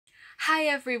Hi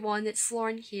everyone, it's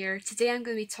Lauren here. Today I'm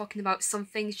going to be talking about some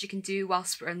things you can do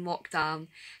whilst we're in lockdown,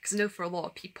 because I know for a lot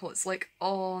of people it's like,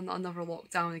 oh, another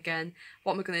lockdown again.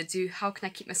 What am I going to do? How can I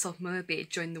keep myself motivated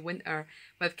during the winter?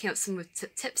 Well, I've came up with some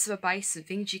tips of advice and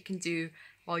things you can do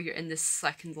while you're in this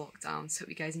second lockdown, so hope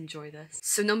you guys enjoy this.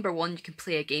 So number one, you can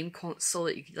play a game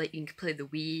console. You can play the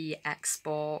Wii,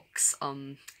 Xbox,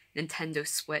 Nintendo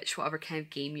Switch, whatever kind of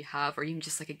game you have, or even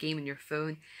just like a game on your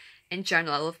phone. In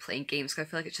general, I love playing games because I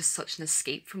feel like it's just such an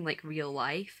escape from like real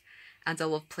life. And I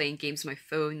love playing games on my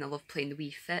phone. I love playing the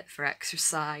Wii Fit for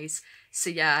exercise. So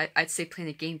yeah, I'd say playing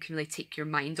a game can really take your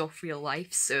mind off real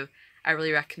life. So I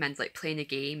really recommend like playing a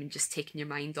game and just taking your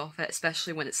mind off it,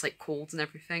 especially when it's like cold and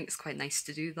everything. It's quite nice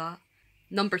to do that.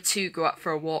 Number two, go out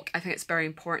for a walk. I think it's very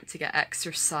important to get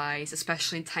exercise,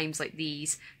 especially in times like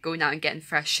these. Going out and getting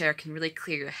fresh air can really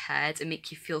clear your head and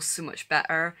make you feel so much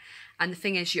better. And the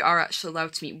thing is, you are actually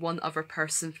allowed to meet one other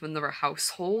person from another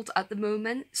household at the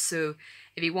moment. So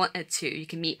if you wanted to, you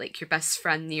can meet like your best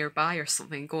friend nearby or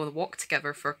something and go on a walk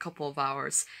together for a couple of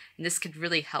hours. And this could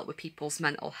really help with people's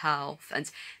mental health and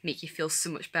make you feel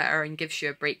so much better and gives you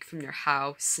a break from your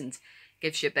house and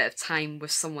gives you a bit of time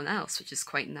with someone else, which is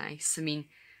quite nice. I mean,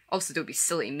 also don't be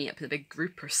silly and meet up in a big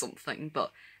group or something,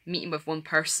 but meeting with one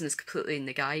person is completely in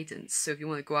the guidance. So if you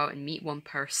want to go out and meet one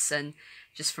person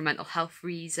just for mental health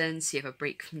reasons, you have a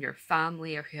break from your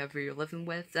family or whoever you're living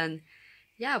with, then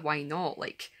yeah, why not?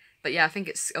 But yeah, I think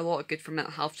it's a lot of good for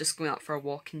mental health just going out for a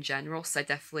walk in general. So I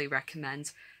definitely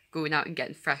recommend going out and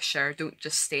getting fresh air. Don't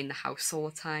just stay in the house all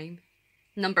the time.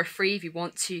 Number three, if you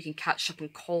want to, you can catch up on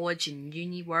college and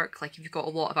uni work. Like if you've got a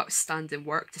lot of outstanding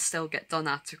work to still get done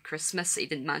after Christmas that you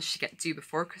didn't manage to get to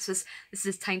before Christmas, this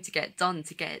is time to get it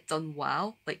done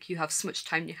well. Like you have so much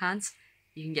time in your hands,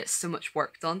 you can get so much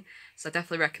work done. So I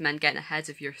definitely recommend getting ahead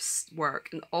of your work.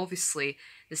 And obviously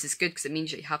this is good because it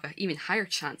means that you have an even higher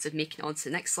chance of making it on to the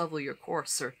next level of your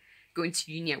course or going to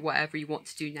uni or whatever you want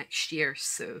to do next year.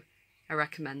 So I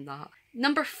recommend that.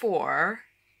 Number four,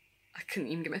 I couldn't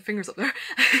even get my fingers up there.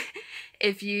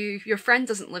 If your friend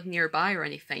doesn't live nearby or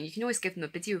anything, you can always give them a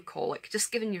video call. Like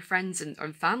just giving your friends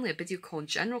and family a video call in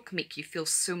general can make you feel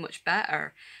so much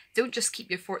better. Don't just keep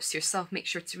your thoughts to yourself. Make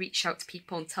sure to reach out to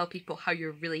people and tell people how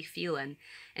you're really feeling.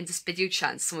 And just video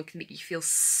chatting someone can make you feel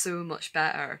so much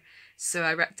better. So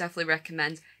I definitely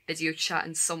recommend video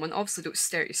chatting someone. Obviously don't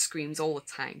stare at your screens all the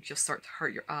time. You'll start to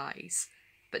hurt your eyes.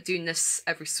 But doing this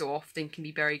every so often can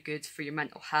be very good for your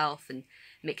mental health and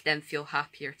make them feel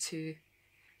happier too.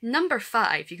 Number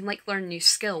five, you can learn a new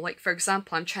skill. Like for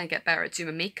example, I'm trying to get better at doing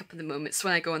my makeup at the moment. So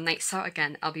when I go on nights out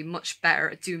again, I'll be much better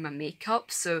at doing my makeup.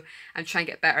 So I'm trying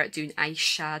to get better at doing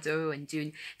eyeshadow and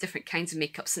doing different kinds of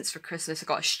makeup. Since for Christmas I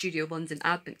got a Studio London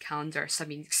advent calendar, so I've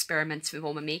been experimenting with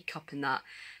all my makeup and that.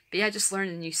 But yeah, just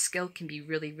learning a new skill can be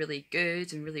really, really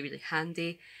good and really, really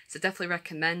handy. So definitely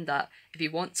recommend that if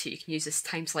you want to, you can use this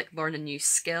time to learn a new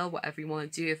skill, whatever you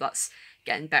want to do, if that's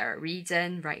getting better at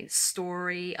reading, writing a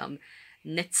story,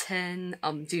 knitting,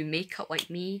 doing makeup like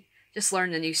me. Just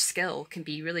learning a new skill can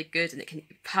be really good and it can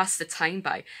pass the time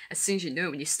by. As soon as you know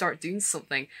when you start doing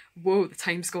something, whoa, the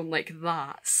time's gone like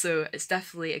that. So it's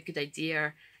definitely a good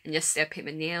idea. And yesterday I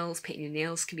painted my nails. Painting your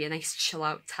nails can be a nice chill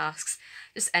out task.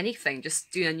 Just anything,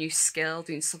 just doing a new skill,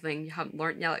 doing something you haven't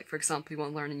learned yet. Like for example, you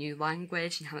want to learn a new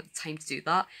language and you haven't the time to do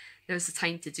that. There's the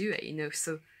time to do it, you know,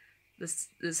 so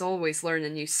there's always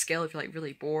learning a new skill if you're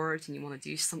really bored and you want to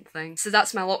do something. So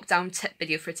that's my lockdown tip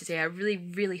video for today. I really,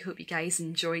 really hope you guys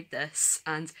enjoyed this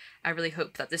and I really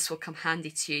hope that this will come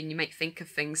handy to you and you might think of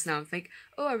things now and think,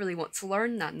 oh, I really want to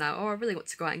learn that now. Oh, I really want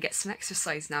to go out and get some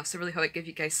exercise now. So I really hope I give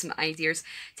you guys some ideas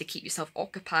to keep yourself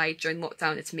occupied during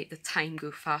lockdown and to make the time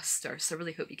go faster. So I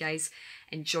really hope you guys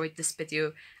enjoyed this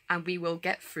video and we will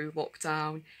get through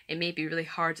lockdown. It may be really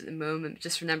hard at the moment, but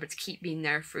just remember to keep being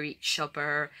there for each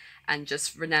other and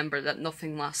just remember that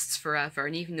nothing lasts forever.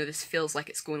 And even though this feels like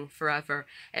it's going forever,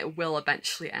 it will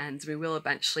eventually end. We will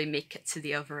eventually make it to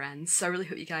the other end. So I really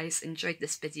hope you guys enjoyed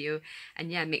this video.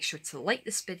 And yeah, make sure to like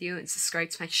this video and subscribe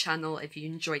to my channel if you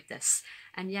enjoyed this.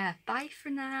 And yeah, bye for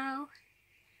now.